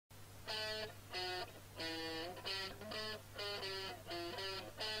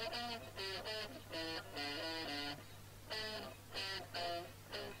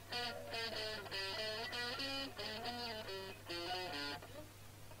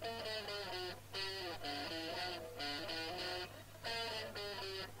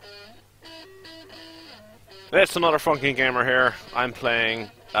It's Anotherfunkinggamer here. I'm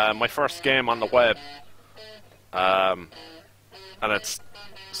playing my first game on the web, and it's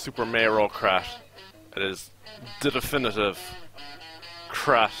Supra Mayro Kratt. It is the definitive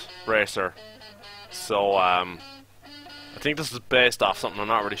Kratt racer. So I think this is based off something. I'm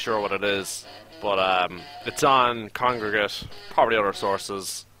not really sure what it is, but it's on Congregate, probably other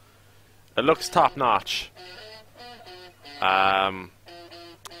sources. It looks top notch.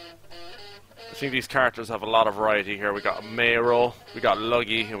 I think these characters have a lot of variety here. We got Mayro, we got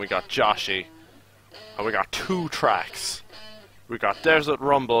Luggy, and we got Joshy. And we got 2 tracks. We got Desert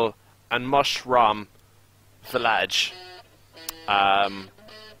Rumble and Musshrom Villadge.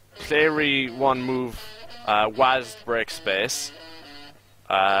 Play 1 move, WASD break space.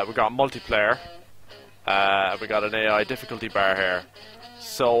 We got multiplayer. We got an AI difficulty bar here.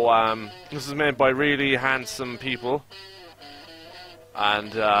 So this is made by really handsome people.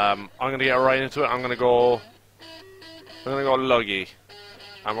 And I'm gonna get right into it. I'm gonna go Luggy,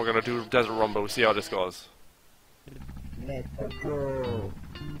 and we're gonna do Desert Rumble. We'll see how this goes. Let's go.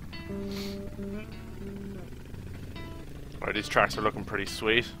 Alright, these tracks are looking pretty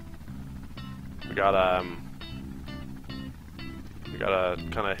sweet. We got a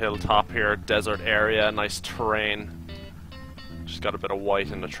kind of hilltop here, desert area, nice terrain. Just got a bit of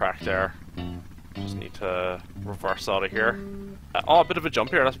white in the track there. Just need to reverse out of here. Oh, a bit of a jump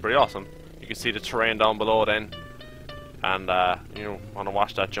here, that's pretty awesome. You can see the terrain down below then. And you want to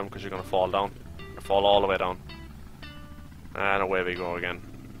watch that jump because you're going to fall down. Or fall all the way down. And away we go again.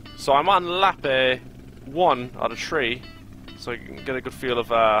 So I'm on lap 1 out of 3. So I can get a good feel of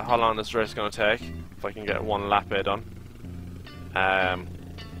how long this race is going to take. If I can get 1 lap done.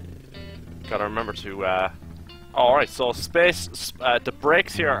 Gotta remember to... Alright, so space... the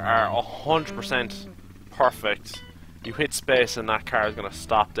brakes here are 100% perfect. You hit space and that car is going to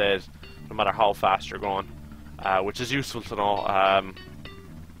stop dead no matter how fast you're going, which is useful to know.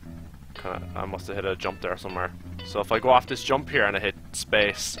 I must have hit a jump there somewhere. So if I go off this jump here and I hit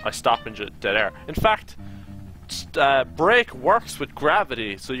space, I stop in dead air. In fact, brake works with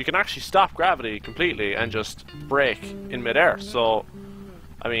gravity, so you can actually stop gravity completely and just brake in midair. So,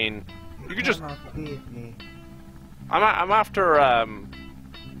 I mean, you can just... I'm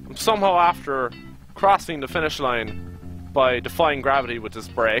somehow after crossing the finish line by defying gravity with this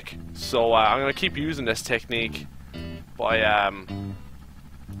brake, so I'm gonna keep using this technique. By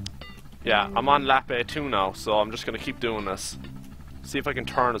yeah, I'm on lap 2 now, so I'm just gonna keep doing this. See if I can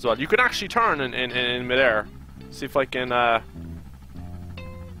turn as well. You can actually turn in midair. See if I can.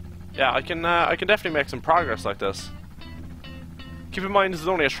 Yeah, I can definitely make some progress like this. Keep in mind this is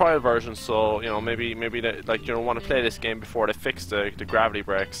only a trial version, so you know maybe they, like, you don't want to play this game before they fix the gravity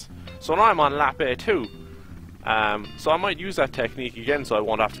brakes. So now I'm on lap 2. So I might use that technique again, so I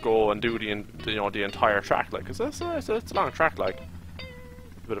won't have to go and do the entire track, like, 'cause it's a long track, like.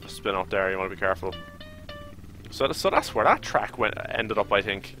 A bit of a spin out there. You want to be careful. So that's where that track ended up. I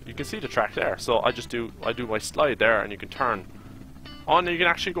think you can see the track there. So I do my slide there, and you can turn. Oh, and you can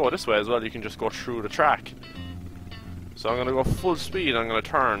actually go this way as well. You can just go through the track. So I'm gonna go full speed. I'm gonna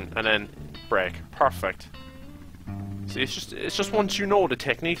turn and then brake. Perfect. See, it's just once you know the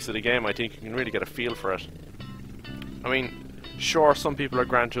techniques of the game, I think you can really get a feel for it. I mean, sure, some people are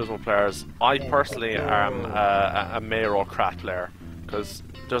Gran Turismo players. I personally am a Mayro Kratt player, because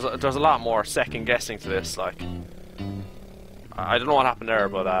there's a lot more second guessing to this. Like, I don't know what happened there,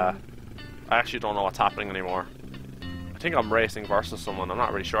 but I actually don't know what's happening anymore. I think I'm racing versus someone. I'm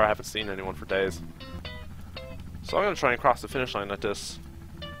not really sure. I haven't seen anyone for days. So I'm gonna try and cross the finish line like this.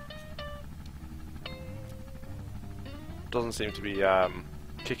 Doesn't seem to be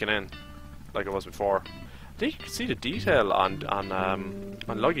kicking in like it was before. I think you can see the detail on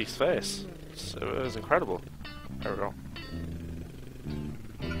Luggy's face. It was incredible. There we go.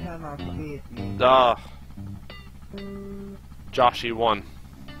 Ah, Joshy won.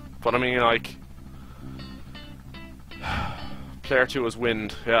 But I mean, like, player 2 is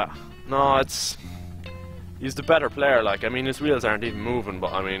wind. Yeah. No, he's the better player. Like, I mean, his wheels aren't even moving,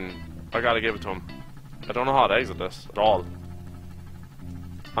 but I mean, I gotta give it to him. I don't know how to exit this at all.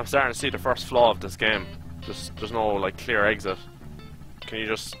 I'm starting to see the first flaw of this game. There's no, like, clear exit. Can you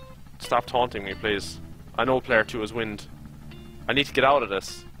just stop taunting me, please? I know player 2 is wind. I need to get out of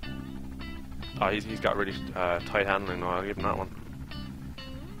this. Oh, he's got really tight handling. No, I'll give him that one.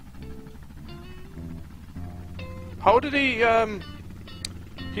 How did he?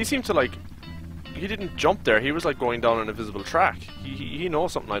 He seemed to, like, he didn't jump there. He was like going down an invisible track. He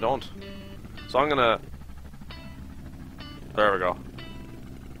knows something I don't. So I'm gonna. There we go.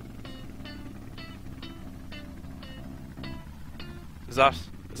 Is that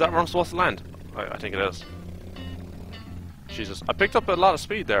where I'm supposed to land? I think it is. Jesus. I picked up a lot of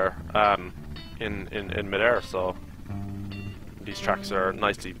speed there, in midair, so these tracks are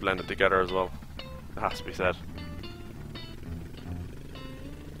nicely blended together as well. It has to be said.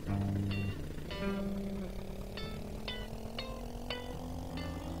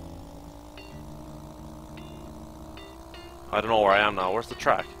 I don't know where I am now. Where's the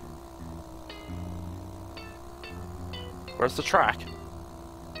track? Where's the track?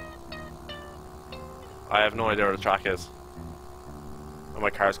 I have no idea where the track is. And my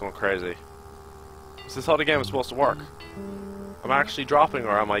car's going crazy. Is this how the game is supposed to work? Am I actually dropping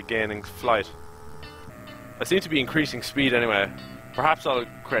or am I gaining flight? I seem to be increasing speed anyway. Perhaps I'll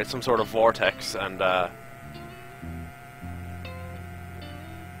create some sort of vortex and I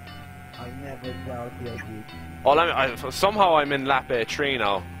never doubted it. well, somehow I'm in lap A3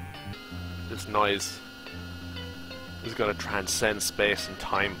 now. This noise is going to transcend space and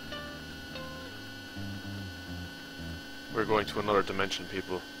time. We're going to another dimension,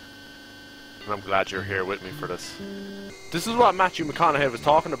 people. And I'm glad you're here with me for this. This is what Matthew McConaughey was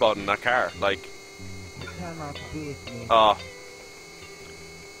talking about in that car. Like, You cannot beat me.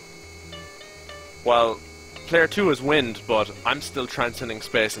 Well, player 2 is wind, but I'm still transcending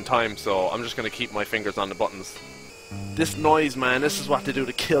space and time, so I'm just going to keep my fingers on the buttons. This noise, man, this is what they do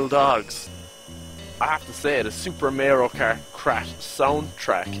to kill dogs. I have to say, the Supra Mayro Kratt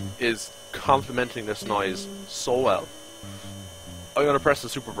soundtrack is complementing this noise so well. I'm going to press the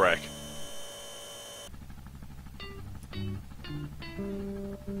super brake.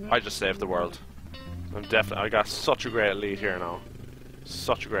 I just saved the world. I got such a great lead here now.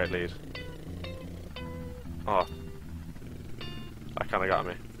 Such a great lead. Oh. That kinda got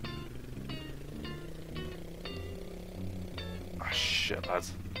me. Ah, shit,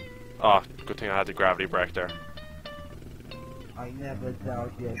 lads. Oh, good thing I had the gravity brake there. I never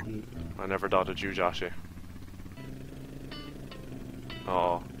doubted it. I never doubted you, Joshy.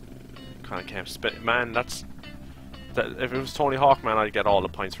 Oh. Kinda came spit. Man, that's... if it was Tony Hawk, man, I'd get all the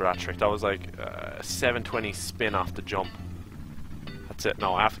points for that trick. That was like a 720 spin off the jump. That's it.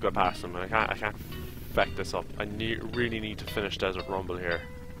 No, I have to go past him. I can't feck this up. I really need to finish Desert Rumble here,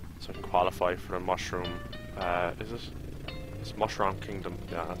 so I can qualify for the Mushroom. Is it? It's Mushroom Kingdom.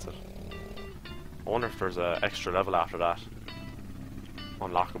 Yeah, that's it. I wonder if there's an extra level after that.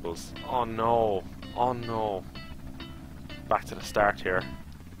 Unlockables. Oh no! Oh no! Back to the start here.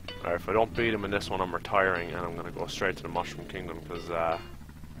 Alright, if I don't beat him in this one, I'm retiring and I'm gonna go straight to the Mushroom Kingdom because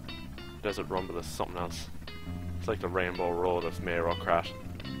Desert Rumble is something else. It's like the Rainbow Road of Mayro Kratt.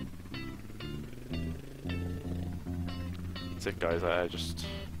 That's it, guys. I just...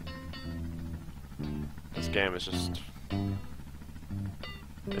 This game is just...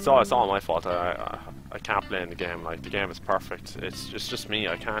 It's all my fault. I can't play in the game. Like, the game is perfect. It's just me.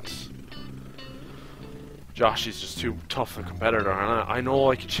 I can't... Joshy's just too tough a competitor, and I know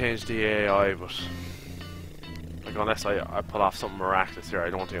I could change the AI, but like unless I pull off something miraculous here, I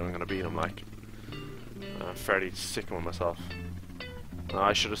don't think I'm going to beat him. Like, I'm fairly sick with myself.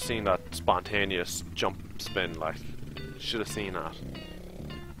 I should have seen that spontaneous jump spin. Like, should have seen that.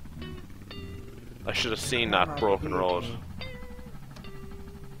 I should have seen that broken road.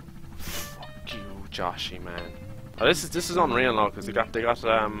 Fuck you, Joshy, man. Oh, this is unreal now because they got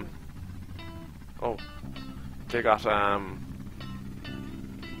oh. They got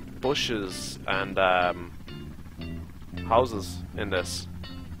bushes and houses in this,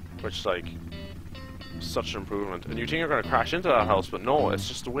 which is like such an improvement. And you think you're gonna crash into that house, but no, it's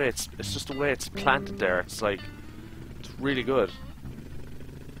just the way it's planted there. It's like it's really good.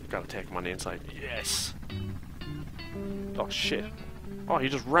 Gotta take him on the inside. Yes. Oh shit. Oh, he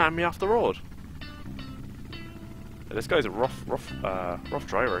just ran me off the road. Yeah, this guy's a rough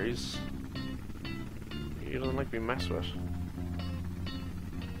driver. He doesn't like being messed with.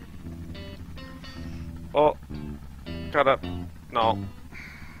 Oh, gotta... No.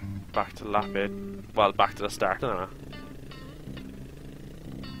 Back to lap 8. Well, back to the start now.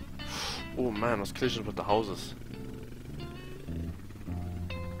 Oh man, those collisions with the houses.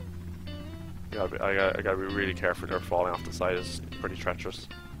 I gotta be really careful. They're falling off the side. It's pretty treacherous.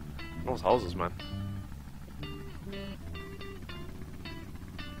 Those houses, man.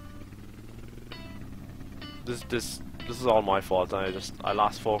 This is all my fault. I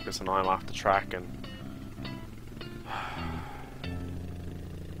lost focus and now I'm off the track and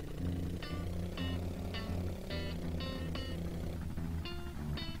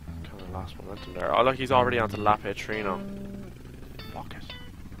kind of lost momentum there. Oh look, he's already onto lap A3 now. Fuck it.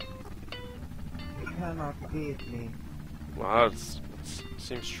 You cannot beat me. Well, it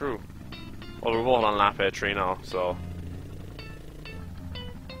seems true. Well, we're both on lap A3 now, so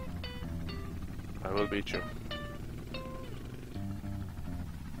I will beat you.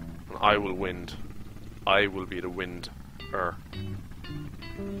 I will wind. I will be the wind-er.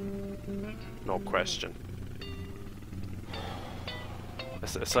 No question.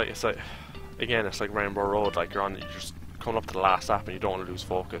 It's like again, it's like Rainbow Road. Like you're just coming up to the last lap and you don't want to lose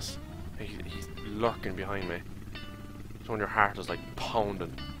focus. He's lurking behind me. So when your heart is like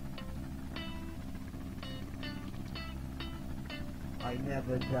pounding. I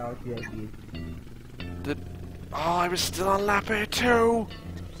never doubted it. Oh, I was still on lap 82.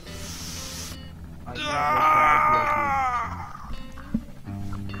 I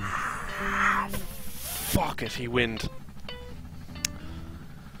never Fuck it, he wind.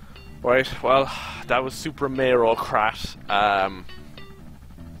 Right, well, that was Supra Mayro Kratt.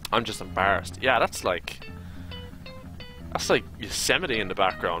 I'm just embarrassed. Yeah, that's like Yosemite in the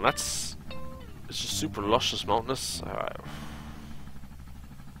background. It's just super luscious, mountainous.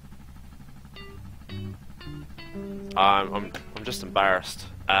 I'm just embarrassed.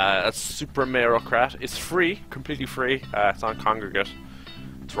 That's Supra Mayro Kratt. It's free, completely free. It's on Congregate.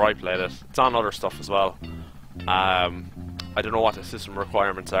 It's where I played it. It's on other stuff as well. I don't know what the system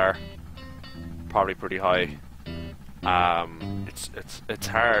requirements are. Probably pretty high. It's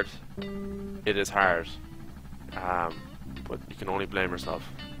hard. It is hard. But you can only blame yourself.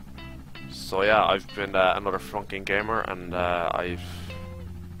 So yeah, I've been Anotherfunkinggamer, and I'm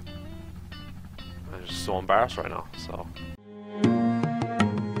just so embarrassed right now. So.